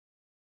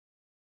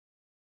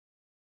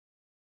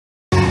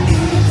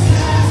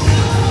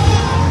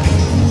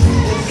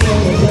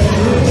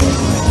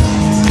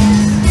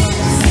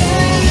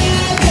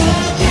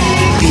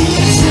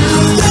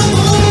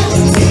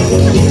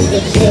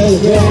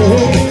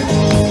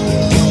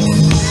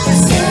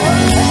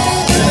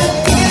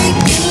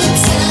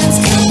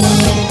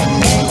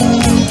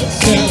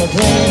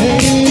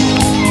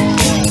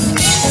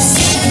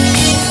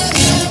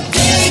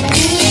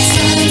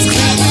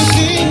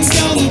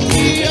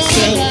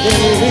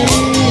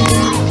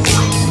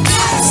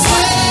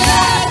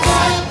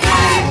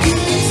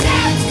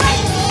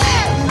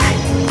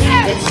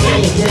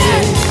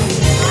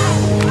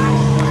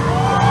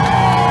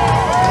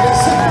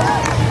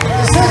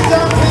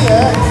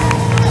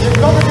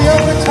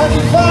over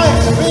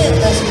 25 to be in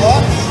this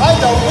one. I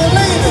don't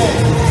believe it.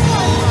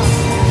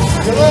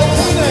 You're all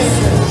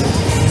teenagers.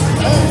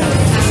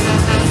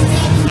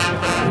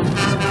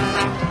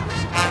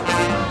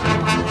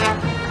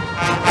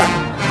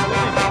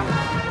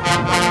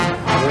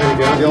 There we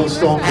go, the old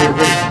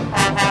stormtroopers.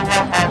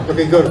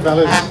 Looking good,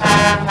 fellas.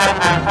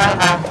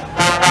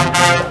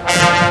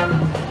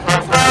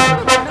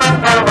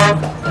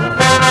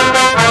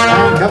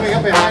 Coming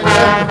up behind him.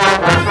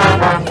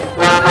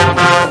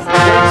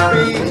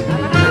 Speed.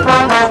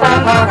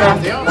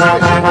 The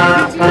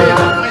Archbishop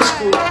High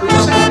School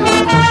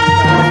Crusaders.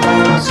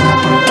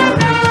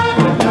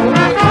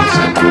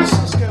 San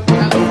Francisco,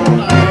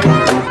 California.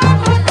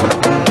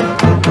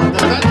 The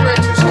band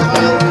director is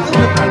Kyle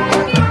Hildebrand.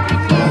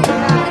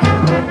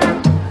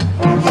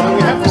 So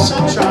we have the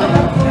sunshine.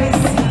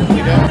 We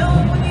go.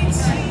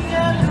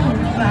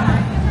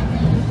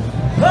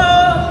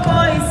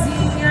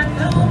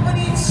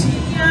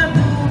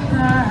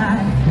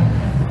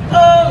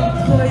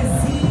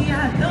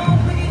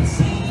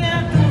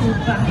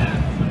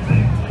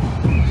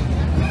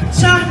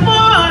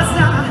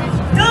 Charmosa,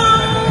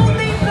 tão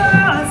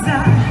dengosa,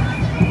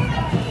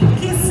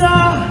 que só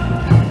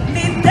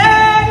me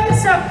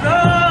deixa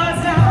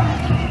prosa.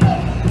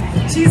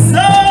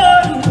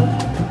 Tesouro,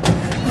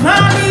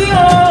 vale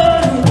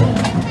ouro.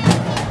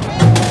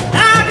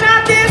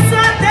 Agradeço a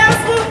Deus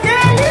porque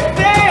Ele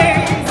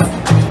fez.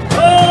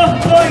 Oh,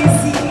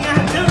 coisinha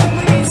tão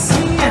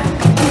bonitinha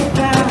do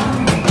pai.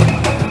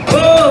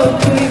 Oh,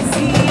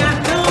 coisinha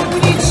tão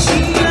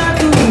bonitinha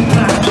do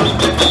pai.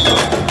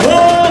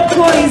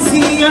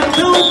 Coisinha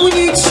tão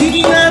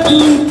bonitinha do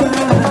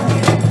pai.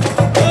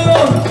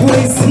 Oh,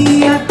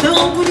 coisinha tão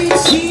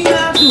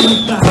bonitinha do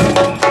pai.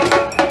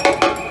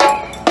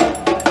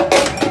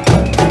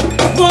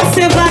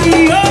 Você vale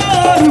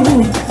ouro,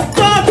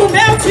 todo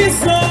meu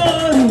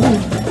tesouro,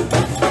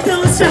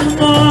 tão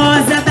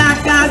charmosa da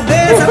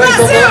cabeça.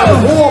 Brasil!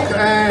 Walk,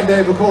 and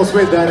of course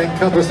with that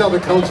encompassed other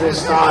cultural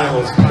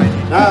styles.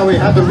 Now we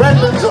have the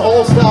Redlands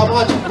All-Star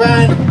Marching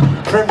Band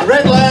from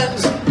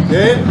Redlands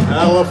in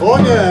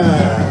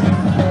California.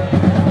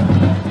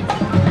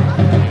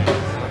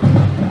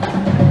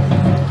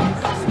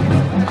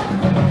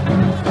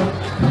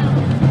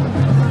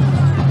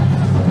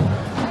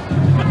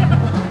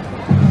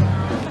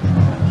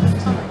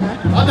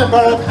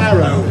 Borough of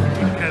Harrow.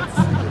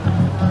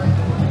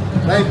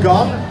 They've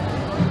gone.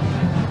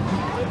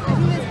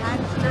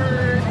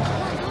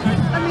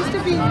 Mr.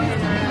 Bean.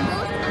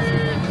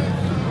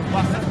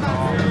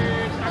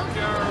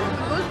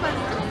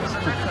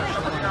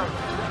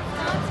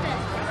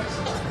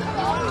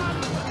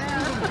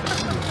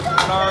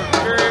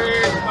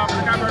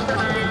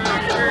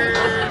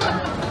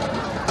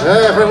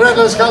 From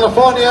Redlands,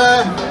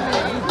 California,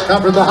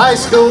 come from the high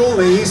school,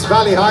 the East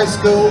Valley High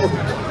School,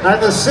 and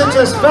the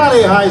Citrus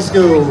Valley High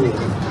School.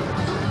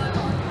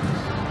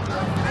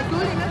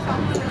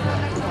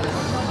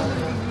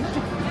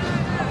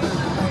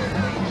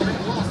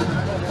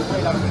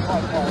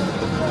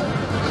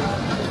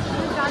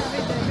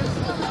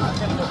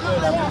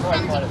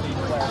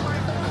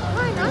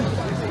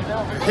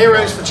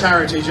 Heroes for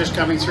Charity just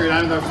coming through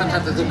now. They're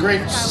fantastic. The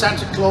Great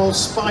Santa Claus,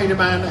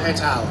 Spider-Man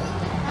et al.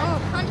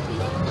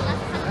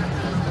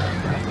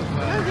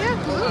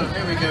 Oh,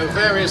 here we go.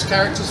 Various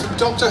characters from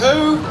Doctor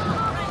Who.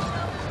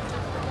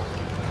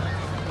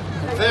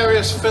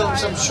 Various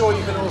films. I'm sure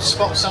you can all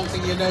spot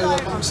something you know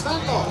amongst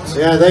that lot.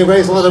 Yeah, they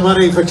raise a lot of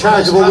money for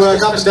charitable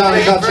work up and down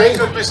the country. Very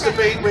good, Mr.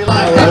 Bean. We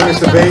like that.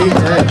 Mr. Bean.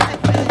 Yeah.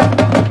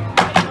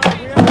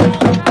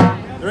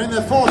 They're in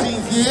their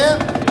 14th year.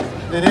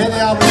 And here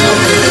they are. This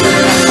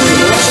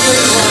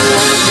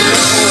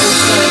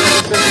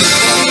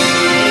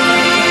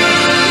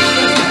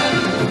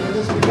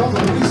is because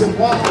of the recent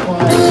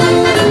wildfire.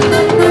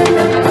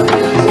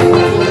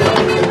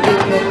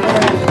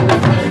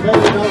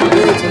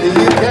 To the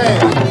UK.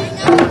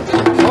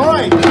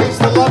 Alright, it's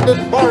the London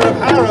Borough of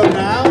Harrow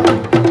now.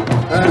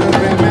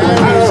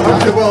 Harrow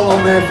hooked the well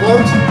on their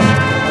float.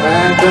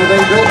 And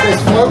they built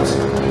this float.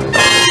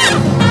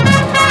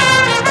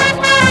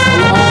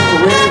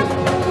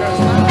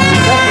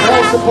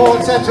 Support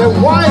Centre,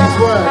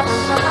 Wiseworks.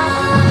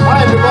 Hi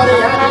everybody,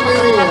 Happy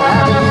New Year.